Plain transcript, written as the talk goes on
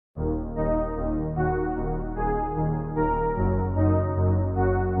I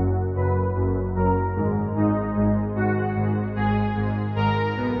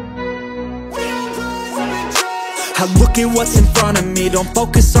look at what's in front of me, don't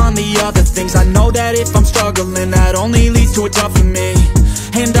focus on the other things. I know that if I'm struggling, that only leads to a tougher me.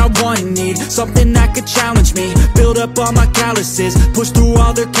 And I want and need something that could challenge me, build up all my calluses, push through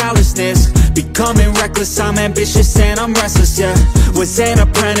all their callousness. Becoming reckless, I'm ambitious and I'm restless, yeah. Was an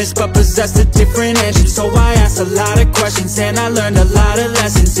apprentice but possessed a different engine, so I asked a lot of questions and I learned a lot of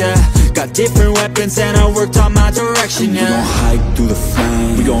lessons, yeah. Got different weapons and I worked on my direction, yeah. We gon' hike through the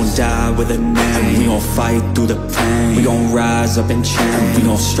flame, we gon' die with a name. We gon' fight through the pain, we gon' rise up and change. We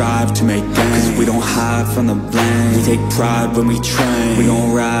gon' strive to make gains, cause we don't hide from the blame. We take pride when we train, we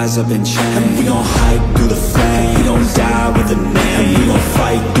gon' rise up and change. We gon' hike through the flame, we gon' die with a name. We gon'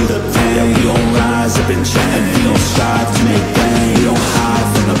 fight through the pain, we gon' rise up and change. We gon' strive to make gains, we don't hide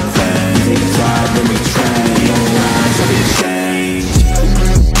from the pain. We take pride when we train, we gon' rise up and change.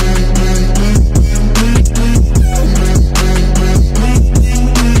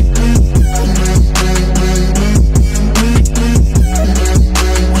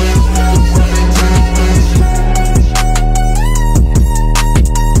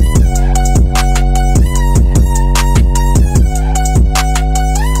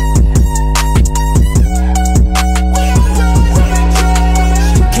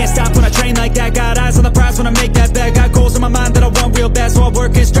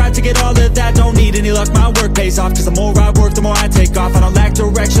 My work pays off, cause the more I work, the more I take off. I don't lack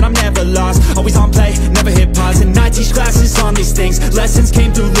direction, I'm never lost. Always on play, never hit pause. And I teach classes on these things. Lessons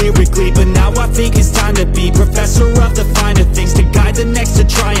came through lyrically, but now I think it's time to be professor of the finer things, to guide the next to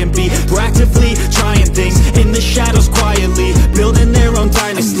try and be proactively trying things in the shadows quietly, building their own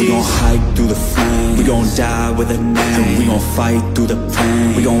dynasty. And we gon' hike through the flame, we gon' die with a name. We gon' fight through the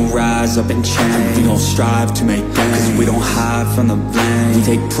pain, we gon' rise up and change. We gon' strive to make gains, cause we don't hide from the blame. We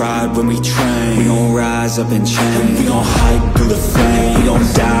take pride when we train, we gon' rise up and change. We gon' hike through the flame, we gon'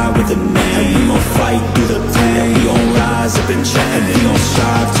 die with a name. We gon' fight through the pain, we gon' rise up and change. We gon'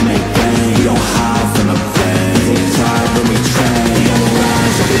 strive to make gains, we don't hide from the pain. We take pride when we train, we gon'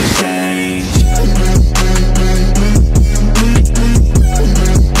 rise up and change.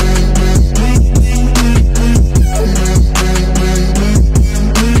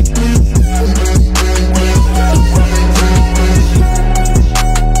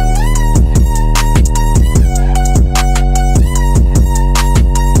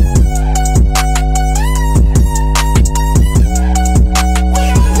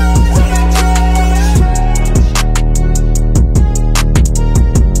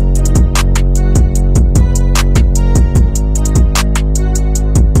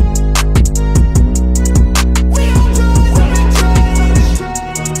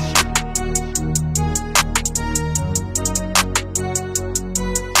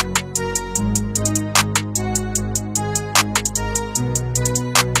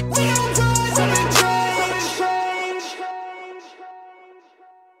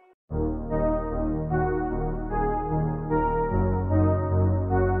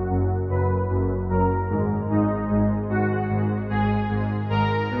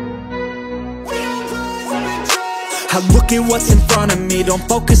 I look at what's in front of me, don't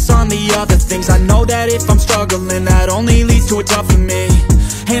focus on the other things. I know that if I'm struggling, that only leads to a tougher me.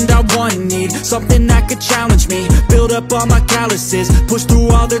 And I want and need something that could challenge me, build up all my calluses, push through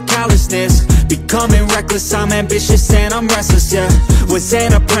all their callousness. Becoming reckless, I'm ambitious and I'm restless, yeah. Was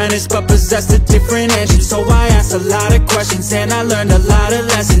an apprentice but possessed a different engine, so I asked a lot of questions and I learned a lot of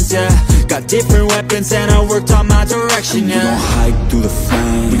lessons, yeah. Got different weapons and I worked on my direction, yeah. We gon' hike through the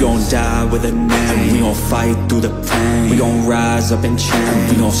flame, we gon' die with a name. We gon' fight through the pain, we gon' rise up and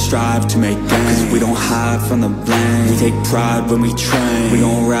change. We gon' strive to make gains, cause we don't hide from the blame. We take pride when we train, we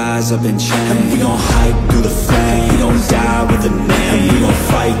gon' rise up and change. We gon' hike through the flame, we gon' die with a name. We gon'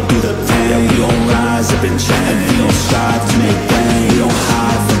 fight through the pain, we gon' rise up and change. We gon' strive to make gains, we don't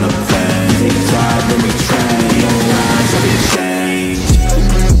hide from the pain. We take pride when we train, we gon' rise up and change.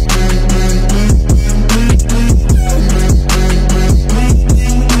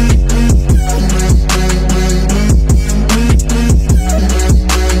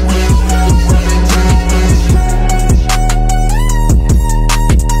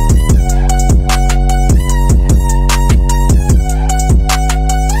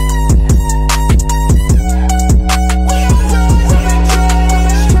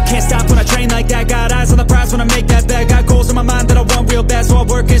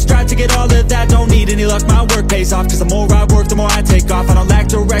 Luck, my work pays off, cause the more I work, the more I take off. I don't lack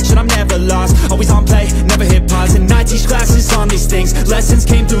direction, I'm never lost. Always on play, never hit pause. And I teach classes on these things. Lessons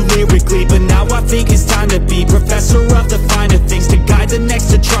came through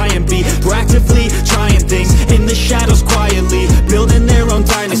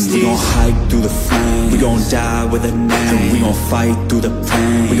gon' fight through the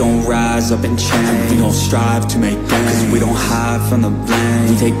pain. We gon' rise up and change. We gon' strive to make gains, cause we don't hide from the blame.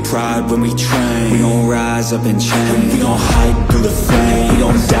 We take pride when we train. We gon' rise up and change. We gon' hide through the flame. We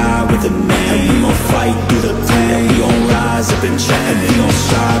gon' die with a name. We gon' fight through the pain. We gon' rise up and change. We gon'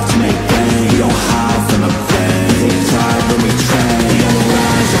 strive to make gains. We don't hide from the blame. We take pride when we train. We gon'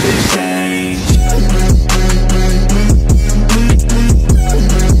 rise up and change.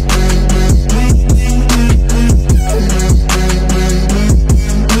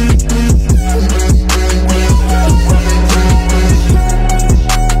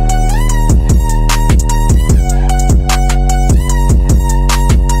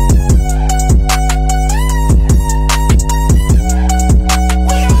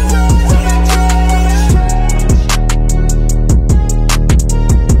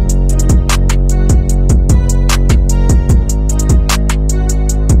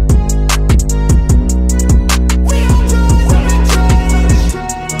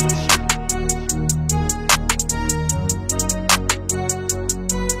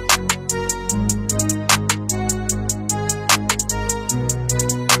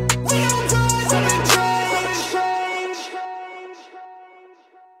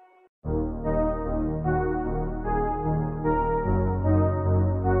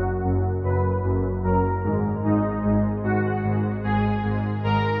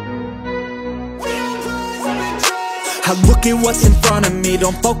 I look at what's in front of me,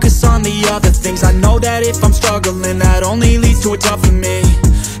 don't focus on the other things. I know that if I'm struggling, that only leads to a tougher me.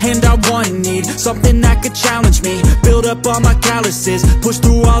 And I want, need something that could challenge me. Build up all my calluses, push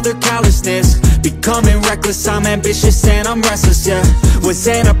through all their callousness. Becoming reckless, I'm ambitious and I'm restless, yeah. Was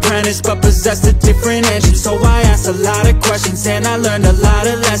an apprentice but possessed a different engine, so I asked a lot of questions and I learned a lot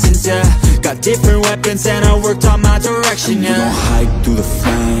of lessons, yeah. Got different weapons and I worked on my direction, yeah. We gon' hike through the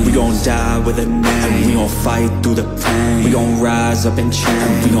flame, we gon' die with a name. We gon' fight through the pain, we gon' rise up and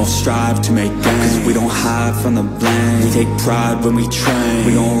change. We gon' strive to make gains, cause we don't hide from the blame. We take pride when we train,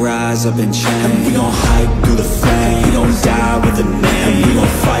 we gon' rise up and change. We gon' hike through the flame, we gon' die with a name. We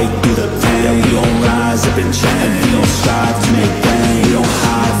gon' fight through the pain, we gon' rise up and change. We gon' strive to make gains, we don't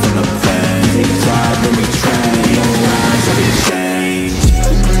hide from the pain. We take pride when we train, we gon' rise up and change.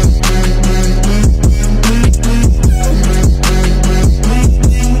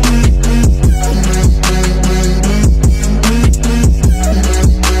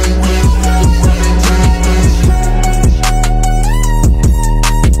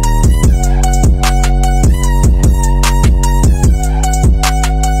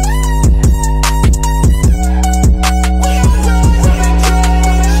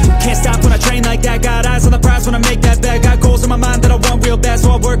 When I make that bet, got goals in my mind that I want real bad, so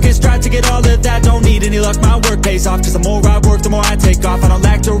I work and strive to get all of that. Don't need any luck, my work pays off, cause the more I work, the more I take off. I don't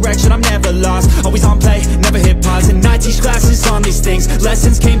lack direction, I'm never lost, always on play, never hit pause. And I teach classes on these things,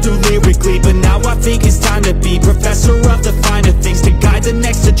 lessons came through lyrically, but now I think it's time to be professor of the finer things, to guide the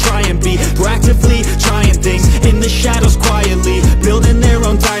next to try and be proactively trying things in the shadows quietly, building their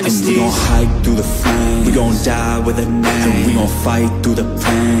own dynasty. And we gon' hike through the flame, we gon' die with a name. We gon' fight through the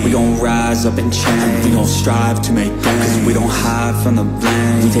pain, we gon' rise up and change. We gon' strive to make gains, cause we don't hide from the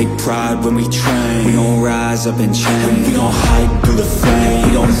blame. We take pride when we train, we gon' rise up and change. We gon' hike through the flame,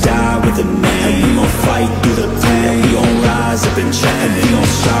 we gon' die with a name. We gon' fight through the pain, we gon' rise up and change. We gon'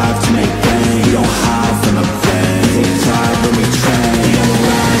 strive to make gains, we don't hide